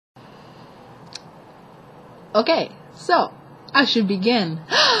Okay, so I should begin.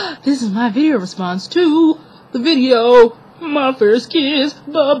 This is my video response to the video My First Kiss.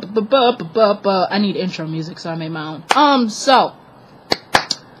 I need intro music, so I made my own.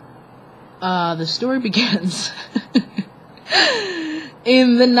 The story begins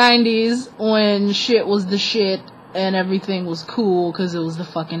in the 90s when shit was the shit and everything was cool because it was the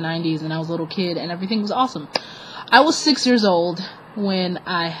fucking 90s and I was a little kid and everything was awesome. I was 6 years old when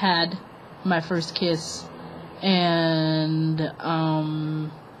I had my first kiss, and I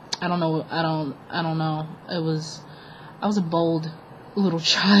don't know. I was a bold little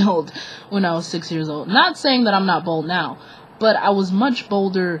child when I was 6 years old. Not saying that I'm not bold now, but I was much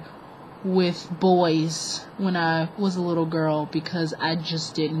bolder with boys when I was a little girl because I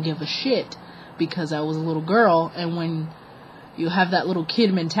just didn't give a shit because I was a little girl. And when you have that little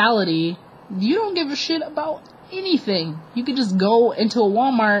kid mentality, you don't give a shit about anything. You could just go into a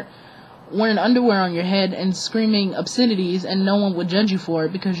Walmart wearing underwear on your head and screaming obscenities and no one would judge you for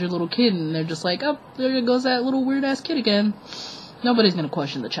it because you're a little kid and they're just like, oh, there goes that little weird ass kid again. Nobody's gonna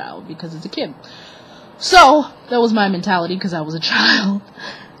question the child because it's a kid. So that was my mentality because I was a child.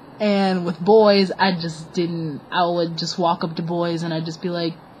 And with boys, I would just walk up to boys and I'd just be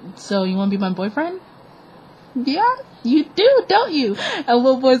like, so you want to be my boyfriend? Yeah, you do, don't you? And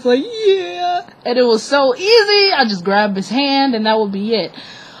little boy's like, yeah. And it was so easy. I just grab his hand and that would be it.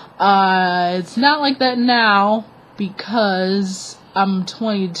 It's not like that now because I'm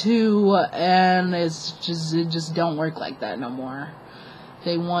 22 and it just don't work like that no more.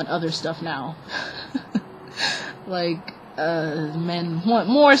 They want other stuff now. Like, men want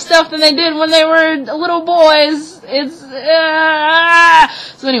more stuff than they did when they were little boys.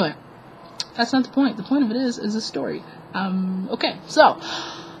 So anyway, that's not the point. The point of it is a story. Okay, so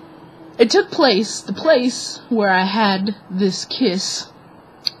it took place, the place where I had this kiss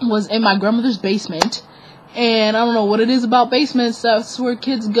was in my grandmother's basement, and I don't know what it is about basements. That's where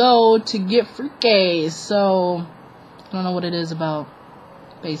kids go to get freaky. So I don't know what it is about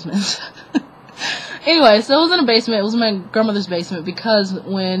basements. Anyway, so it was in a basement. It was my grandmother's basement because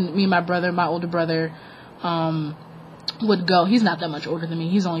when me and my brother, my older brother, would go, he's not that much older than me.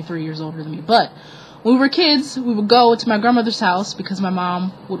 He's only 3 years older than me. But when we were kids, we would go to my grandmother's house because my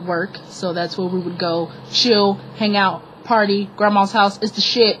mom would work. So that's where we would go chill, hang out, party. Grandma's house is the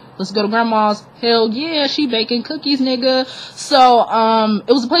shit. Let's go to grandma's. Hell yeah, she baking cookies, nigga. So,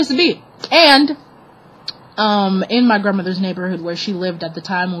 it was a place to be. And in my grandmother's neighborhood where she lived at the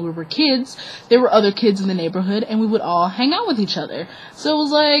time when we were kids, there were other kids in the neighborhood and we would all hang out with each other. So it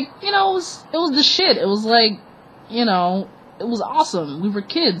was like, it was the shit. It was like, it was awesome. We were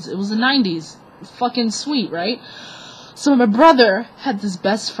kids. It was the 90s. Fucking sweet, right? So my brother had this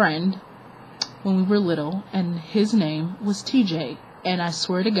best friend when we were little and his name was TJ. And I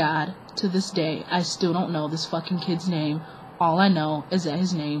swear to God, to this day, I still don't know this fucking kid's name. All I know is that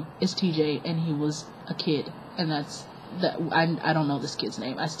his name is TJ and he was a kid, and I don't know this kid's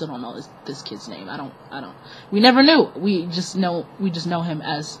name. I still don't know this kid's name. I don't. We never knew. We just know him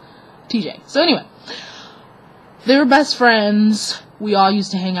as TJ. So anyway, they were best friends. We all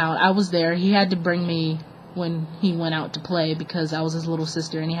used to hang out. I was there. He had to bring me when he went out to play because I was his little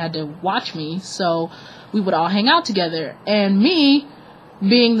sister and he had to watch me. So we would all hang out together. And me,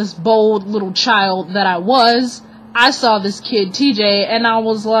 being this bold little child that I was, I saw this kid TJ and I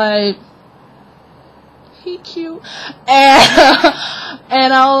was like, he cute, and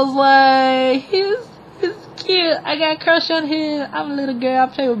I was like, he's cute. I got a crush on him. I'm a little girl. I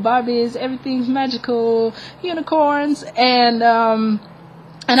play with Barbies. Everything's magical, unicorns, and I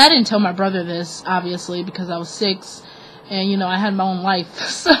didn't tell my brother this obviously because I was 6, and I had my own life,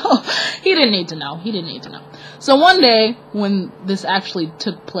 so he didn't need to know. So one day when this actually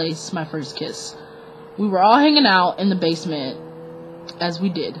took place, my first kiss, we were all hanging out in the basement as we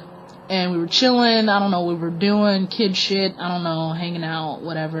did. And we were chilling, I don't know, we were doing kid shit, I don't know, hanging out,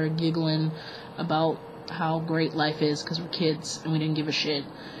 whatever, giggling about how great life is because we're kids and we didn't give a shit.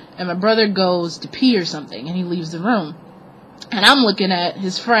 And my brother goes to pee or something and he leaves the room. And I'm looking at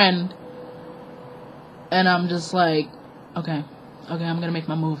his friend and I'm just like, okay, I'm gonna make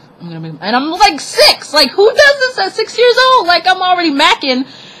my move. And I'm like 6, like who does this at 6 years old? Like I'm already macking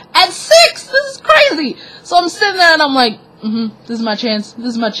at 6, this is crazy. So I'm sitting there and I'm like, this is my chance. I'm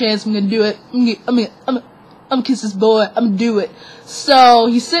gonna do it. I'm gonna kiss this boy. I'm gonna do it. So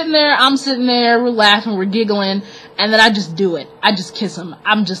he's sitting there. I'm sitting there. We're laughing. We're giggling. And then I just do it. I just kiss him.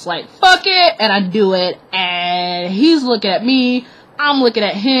 I'm just like, fuck it. And I do it. And he's looking at me. I'm looking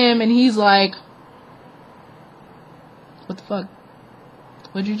at him. And he's like, what the fuck?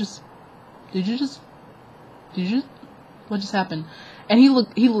 What just happened? and he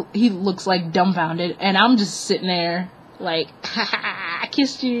looks like dumbfounded, and I'm just sitting there like, haha, I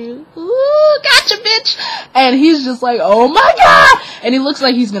kissed you, ooh, gotcha, bitch. And he's just like, oh my god, and he looks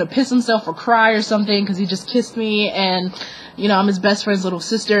like he's gonna piss himself or cry or something because he just kissed me, and you know, I'm his best friend's little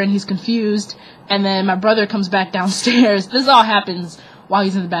sister, and he's confused. And then my brother comes back downstairs. This all happens while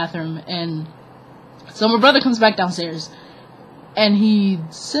he's in the bathroom, and so my brother comes back downstairs, and he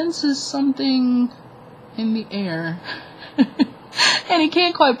senses something in the air. And he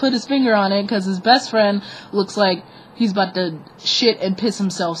can't quite put his finger on it because his best friend looks like he's about to shit and piss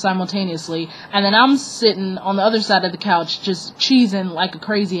himself simultaneously. And then I'm sitting on the other side of the couch just cheesing like a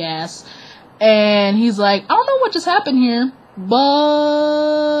crazy ass. And he's like, I don't know what just happened here,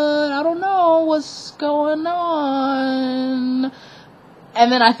 but I don't know what's going on.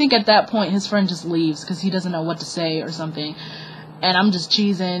 And then I think at that point his friend just leaves because he doesn't know what to say or something. And I'm just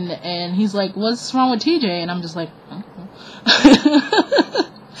cheesing, and he's like, what's wrong with TJ? And I'm just like, I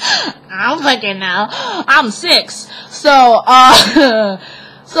don't fucking know. I'm 6. So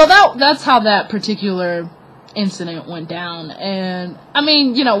that's how that particular incident went down. And I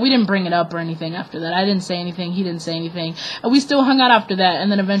mean, you know, we didn't bring it up or anything after that. I didn't say anything, he didn't say anything, and we still hung out after that.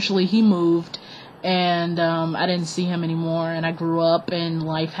 And then eventually he moved, and I didn't see him anymore, and I grew up, and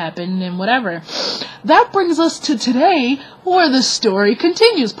life happened, and whatever. That brings us to today, where the story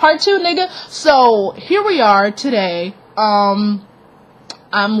continues. Part 2, nigga. So here we are today. I'm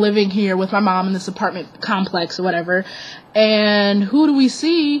living here with my mom in this apartment complex or whatever, and who do we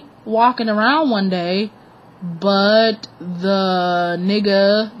see walking around one day but the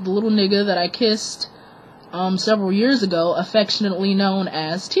little nigga that I kissed several years ago, affectionately known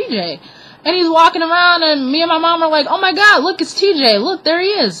as TJ. And he's walking around, and me and my mom are like, oh my god, look, it's TJ, look, there he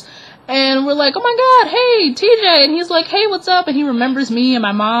is. And we're like, oh my god, hey, TJ. And he's like, hey, what's up? And he remembers me and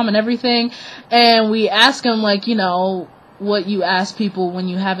my mom and everything. And we ask him, like, you know, what you ask people when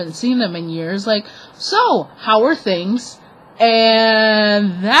you haven't seen them in years. Like, so, how are things?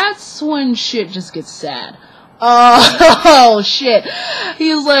 And that's when shit just gets sad. Oh, shit.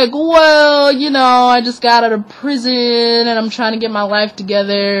 He's like, well, you know, I just got out of prison, and I'm trying to get my life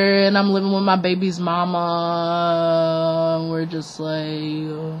together, and I'm living with my baby's mama. And we're just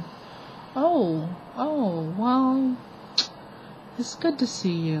like, oh, well, it's good to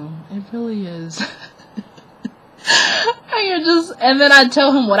see you. It really is. And then I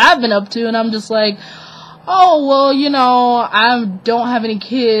tell him what I've been up to, and I'm just like, oh, well, you know, I don't have any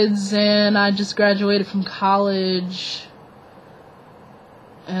kids, and I just graduated from college,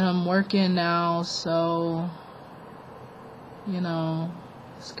 and I'm working now, so, you know,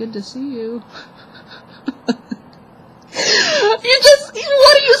 it's good to see you. What do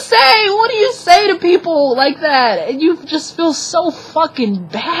you say? What do you say to people like that? And you just feel so fucking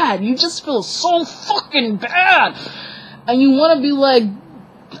bad. You just feel so fucking bad. And you want to be like,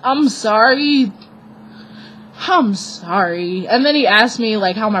 I'm sorry. I'm sorry. And then he asked me,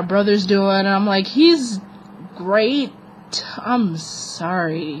 like, how my brother's doing, and I'm like, he's great. I'm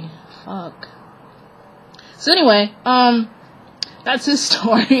sorry. Fuck. So anyway, that's his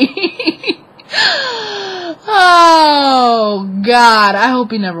story. Oh, God. I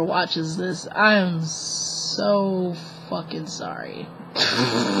hope he never watches this. I am so fucking sorry.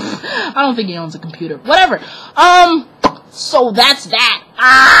 I don't think he owns a computer. Whatever. So that's that.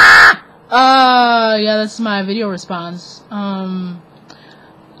 Yeah, that's my video response.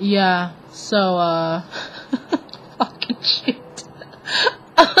 Yeah, so, fucking shit.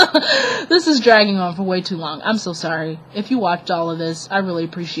 This is dragging on for way too long. I'm so sorry. If you watched all of this, I really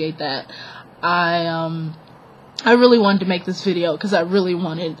appreciate that. I really wanted to make this video because I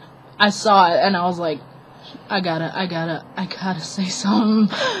saw it and I was like, I gotta say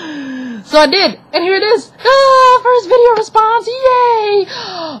something. So I did, and here it is. First video response, yay!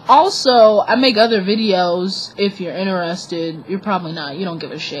 Also, I make other videos. If you're interested, you're probably not. You don't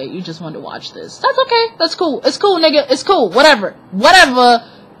give a shit. You just wanted to watch this. That's okay. That's cool. It's cool, nigga. It's cool. Whatever.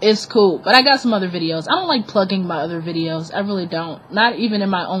 It's cool. But I got some other videos. I don't like plugging my other videos. I really don't. Not even in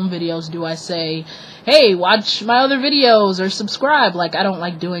my own videos do I say, hey, watch my other videos or subscribe. Like, I don't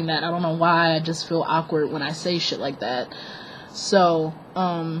like doing that. I don't know why. I just feel awkward when I say shit like that. So,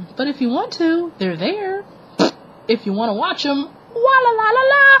 but if you want to, they're there. If you want to watch them,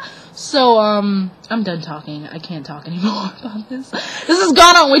 wa-la-la-la-la. So, I'm done talking. I can't talk anymore about this. This has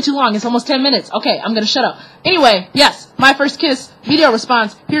gone on way too long. It's almost 10 minutes. Okay, I'm gonna shut up. Anyway, yes, my first kiss, video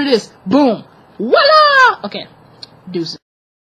response. Here it is. Boom. Voila! Okay, deuces.